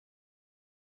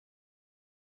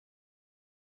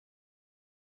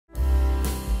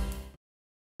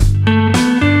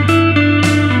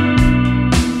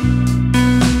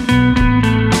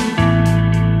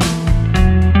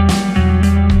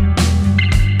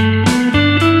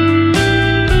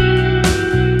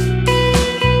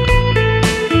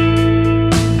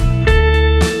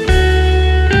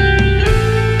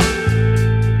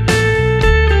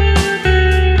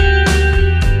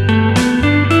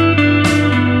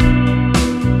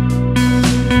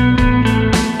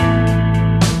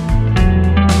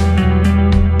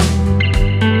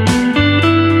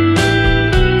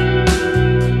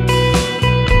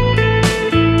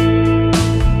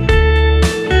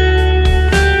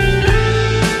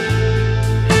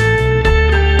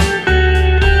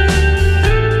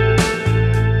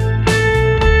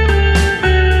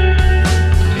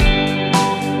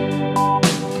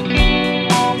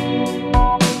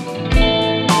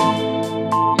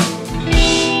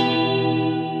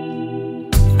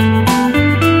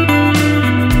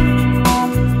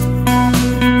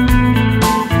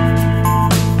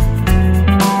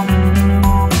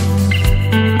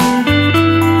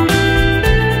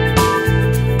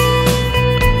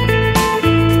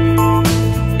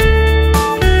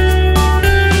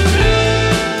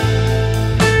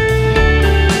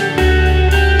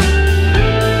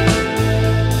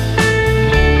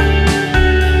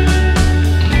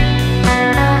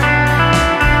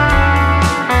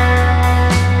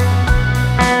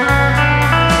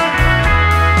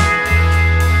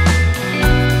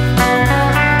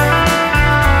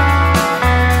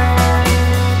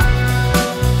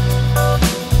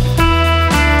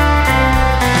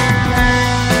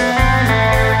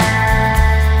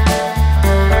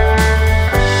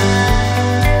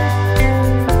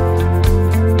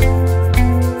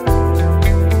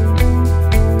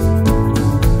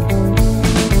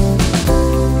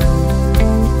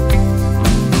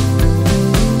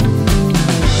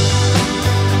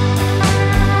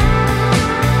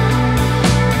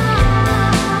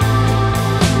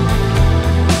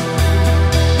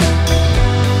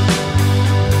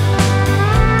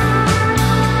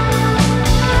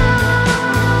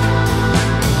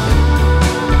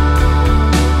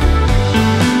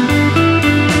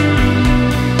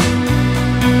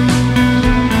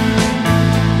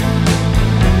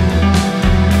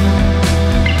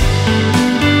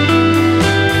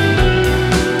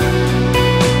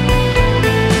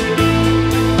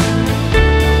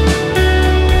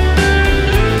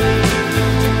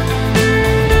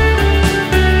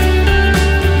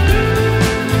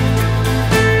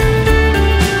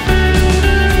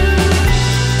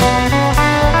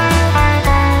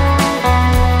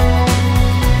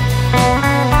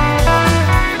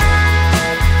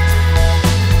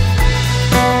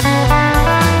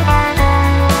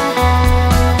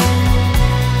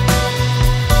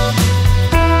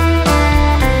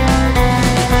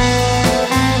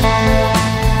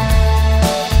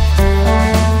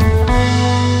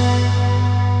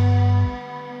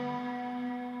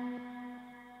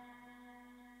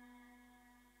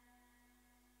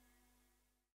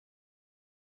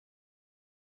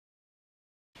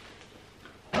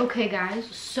Okay guys,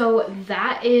 so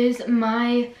that is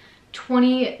my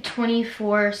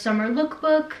 2024 summer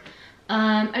lookbook.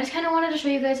 I just kind of wanted to show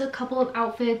you guys a couple of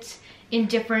outfits in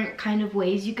different kind of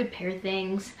ways you could pair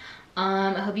things.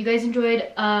 I hope you guys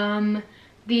enjoyed.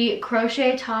 The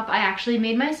crochet top I actually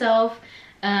made myself,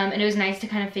 and it was nice to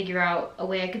kind of figure out a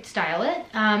way I could style it.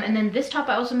 And then this top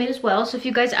I also made as well. So if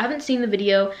you guys haven't seen the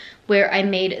video where I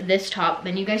made this top,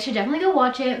 then you guys should definitely go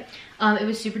watch it. It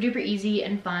was super duper easy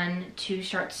and fun to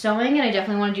start sewing, and I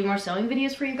definitely want to do more sewing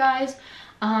videos for you guys.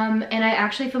 And I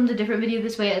actually filmed a different video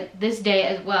this day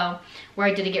as well, where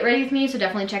I did a get ready with me, so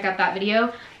definitely check out that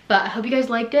video. But I hope you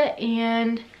guys liked it,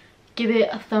 and give it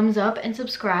a thumbs up and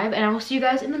subscribe, and I will see you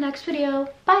guys in the next video.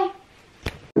 Bye!